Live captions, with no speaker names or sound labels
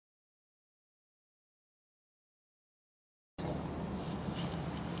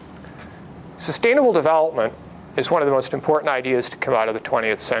Sustainable development is one of the most important ideas to come out of the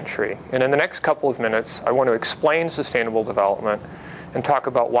 20th century. And in the next couple of minutes, I want to explain sustainable development and talk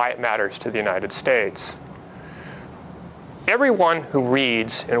about why it matters to the United States. Everyone who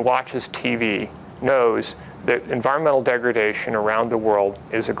reads and watches TV knows that environmental degradation around the world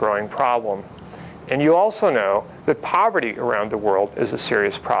is a growing problem. And you also know that poverty around the world is a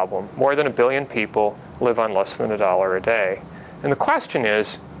serious problem. More than 1 billion people live on less than $1 a day. And the question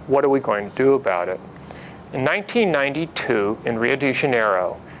is, what are we going to do about it? In 1992, in Rio de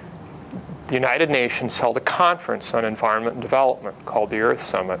Janeiro, the United Nations held a conference on environment and development called the Earth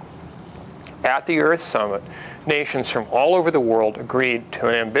Summit. At the Earth Summit, nations from all over the world agreed to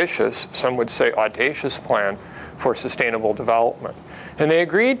an ambitious, some would say audacious, plan for sustainable development. And they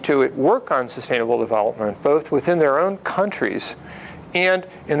agreed to work on sustainable development both within their own countries and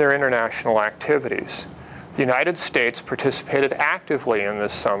in their international activities. The United States participated actively in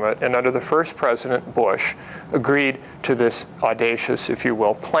this summit, and under the first President Bush, agreed to this audacious, if you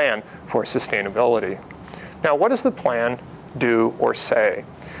will, plan for sustainability. Now, what does the plan do or say?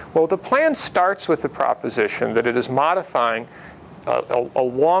 Well, the plan starts with the proposition that it is modifying a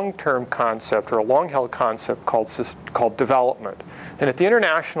long-term concept or a long-held concept called development. And at the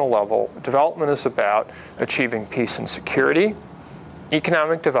international level, development is about achieving peace and security,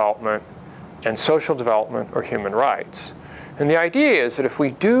 economic development, and social development or human rights. And the idea is that if we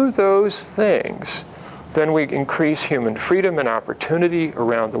do those things, then we increase human freedom and opportunity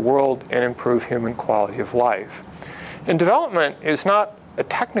around the world and improve human quality of life. And development is not a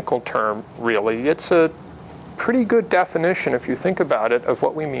technical term, really. It's a pretty good definition, if you think about it, of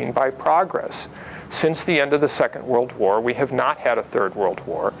what we mean by progress. Since the end of the Second World War, we have not had a Third World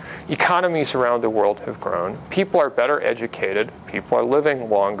War. Economies around the world have grown. People are better educated. People are living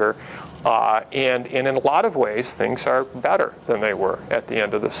longer. And in a lot of ways, things are better than they were at the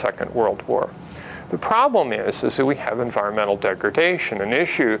end of the Second World War. The problem is that we have environmental degradation, an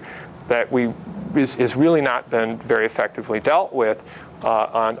issue that has really not been very effectively dealt with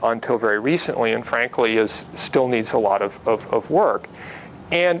until very recently, and frankly still needs a lot of work.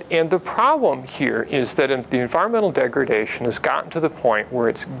 And the problem here is that the environmental degradation has gotten to the point where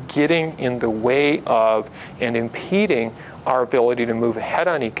it's getting in the way of and impeding our ability to move ahead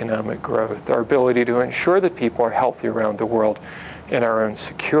on economic growth, our ability to ensure that people are healthy around the world, and our own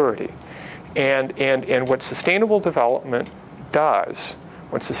security. And what sustainable development does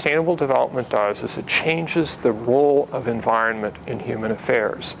is it changes the role of environment in human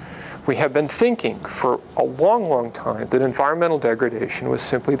affairs. We have been thinking for a long, long time that environmental degradation was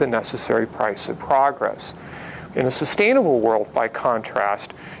simply the necessary price of progress. In a sustainable world, by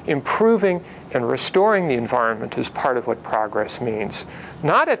contrast, improving and restoring the environment is part of what progress means.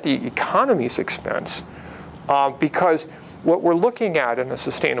 Not at the economy's expense, because what we're looking at in a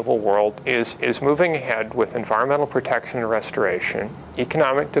sustainable world is moving ahead with environmental protection and restoration,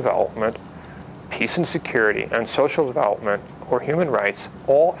 economic development, peace and security, and social development or human rights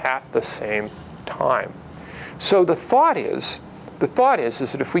all at the same time. So the thought is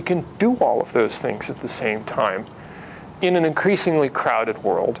that if we can do all of those things at the same time in an increasingly crowded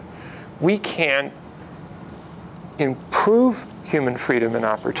world, we can improve human freedom and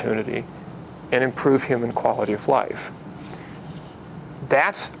opportunity and improve human quality of life.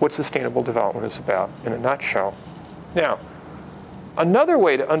 That's what sustainable development is about in a nutshell. Now, another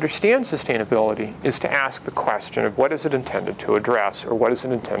way to understand sustainability is to ask the question of what is it intended to address, or what is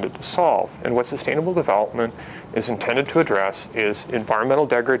it intended to solve? And what sustainable development is intended to address is environmental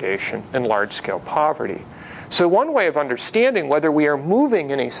degradation and large-scale poverty. So one way of understanding whether we are moving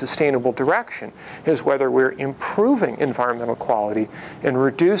in a sustainable direction is whether we're improving environmental quality and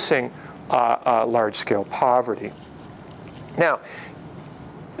reducing large-scale poverty. Now,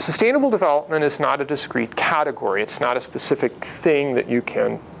 sustainable development is not a discrete category. It's not a specific thing that you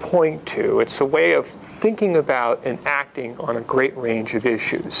can point to. It's a way of thinking about and acting on a great range of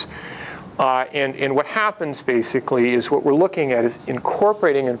issues. And what happens basically is what we're looking at is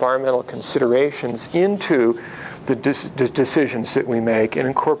incorporating environmental considerations into the decisions that we make and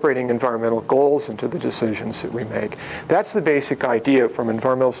incorporating environmental goals into the decisions that we make. That's the basic idea from an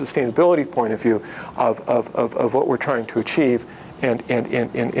environmental sustainability point of view of what we're trying to achieve and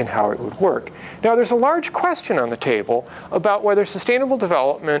how it would work. Now, there's a large question on the table about whether sustainable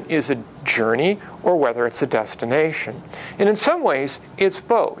development is a journey or whether it's a destination. And in some ways, it's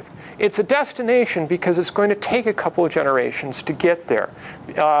both. It's a destination because it's going to take a couple of generations to get there.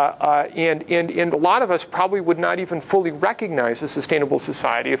 And a lot of us probably would not even fully recognize a sustainable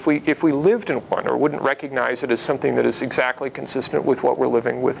society if we lived in one, or wouldn't recognize it as something that is exactly consistent with what we're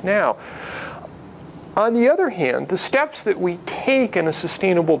living with now. On the other hand, the steps that we take in a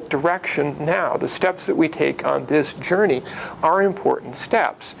sustainable direction now, the steps that we take on this journey, are important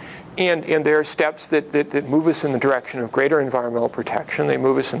steps. And there are steps that move us in the direction of greater environmental protection. They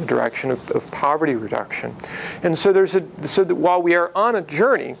move us in the direction of poverty reduction. And so so that while we are on a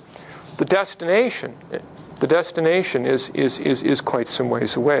journey, the destination is quite some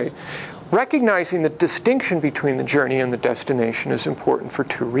ways away. Recognizing the distinction between the journey and the destination is important for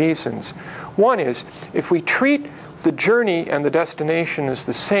two reasons. One is, if we treat the journey and the destination as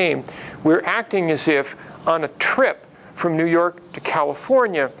the same, we're acting as if on a trip from New York to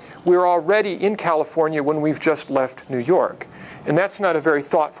California, we're already in California when we've just left New York. And that's not a very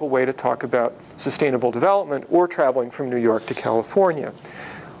thoughtful way to talk about sustainable development or traveling from New York to California.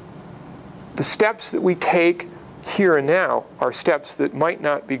 The steps that we take here and now are steps that might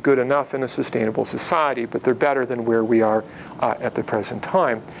not be good enough in a sustainable society, but they're better than where we are at the present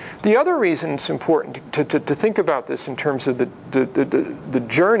time. The other reason it's important to think about this in terms of the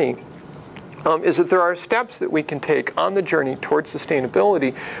journey is that there are steps that we can take on the journey towards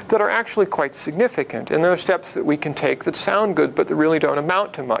sustainability that are actually quite significant. And there are steps that we can take that sound good, but that really don't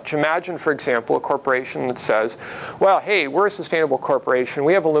amount to much. Imagine, for example, a corporation that says, well, hey, we're a sustainable corporation.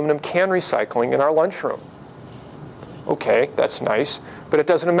 We have aluminum can recycling in our lunchroom. Okay, that's nice, but it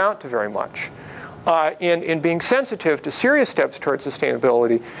doesn't amount to very much. In being sensitive to serious steps towards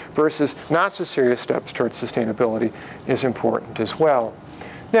sustainability versus not so serious steps towards sustainability is important as well.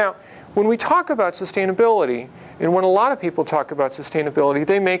 Now, when we talk about sustainability, and when a lot of people talk about sustainability,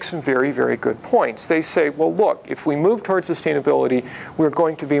 they make some very, very good points. They say, well, look, if we move towards sustainability, we're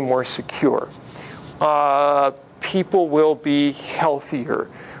going to be more secure. People will be healthier.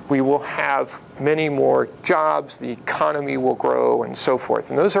 We will have many more jobs, the economy will grow, and so forth.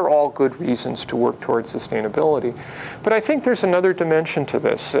 And those are all good reasons to work towards sustainability. But I think there's another dimension to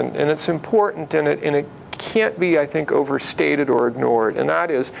this, and it's important, and it can't be, I think, overstated or ignored, and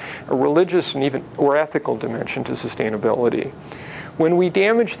that is a religious and even or ethical dimension to sustainability. When we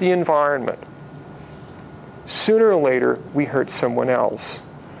damage the environment, sooner or later we hurt someone else.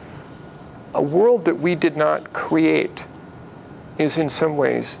 A world that we did not create is in some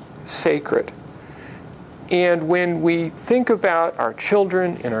ways sacred. And when we think about our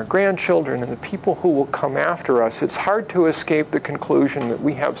children and our grandchildren and the people who will come after us, it's hard to escape the conclusion that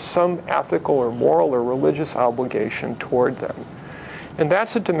we have some ethical or moral or religious obligation toward them. And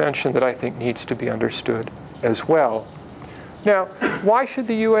that's a dimension that I think needs to be understood as well. Now, why should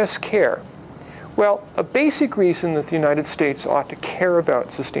the U.S. care? Well, a basic reason that the United States ought to care about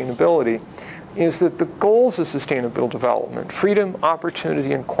sustainability is that the goals of sustainable development, freedom,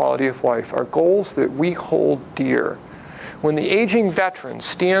 opportunity, and quality of life, are goals that we hold dear. When the aging veteran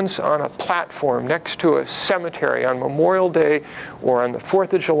stands on a platform next to a cemetery on Memorial Day or on the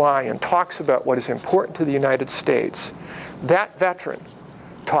 4th of July and talks about what is important to the United States, that veteran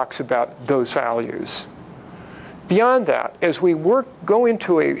talks about those values. Beyond that, as we go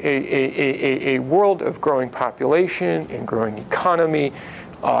into a world of growing population and growing economy,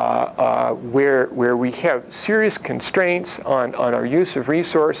 where we have serious constraints on our use of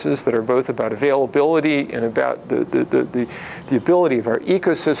resources that are both about availability and about the ability of our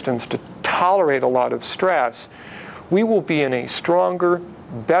ecosystems to tolerate a lot of stress, we will be in a stronger,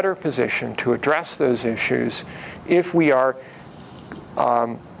 better position to address those issues if we are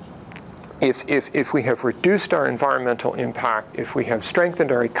if we have reduced our environmental impact, if we have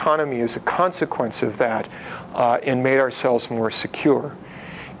strengthened our economy as a consequence of that, and made ourselves more secure.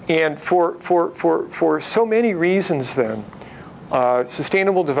 And for so many reasons then,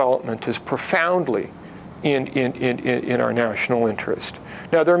 sustainable development is profoundly in our national interest.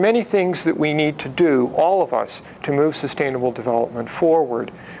 Now, there are many things that we need to do, all of us, to move sustainable development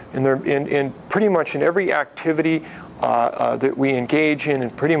forward. And pretty much in every activity that we engage in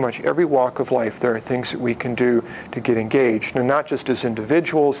pretty much every walk of life, there are things that we can do to get engaged. And not just as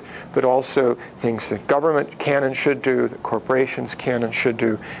individuals, but also things that government can and should do, that corporations can and should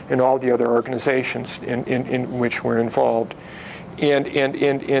do, and all the other organizations in which we're involved. And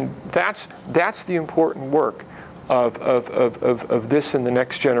that's the important work of this and the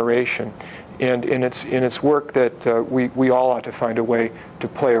next generation. And it's work that we all ought to find a way to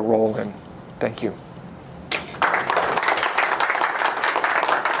play a role in. Thank you.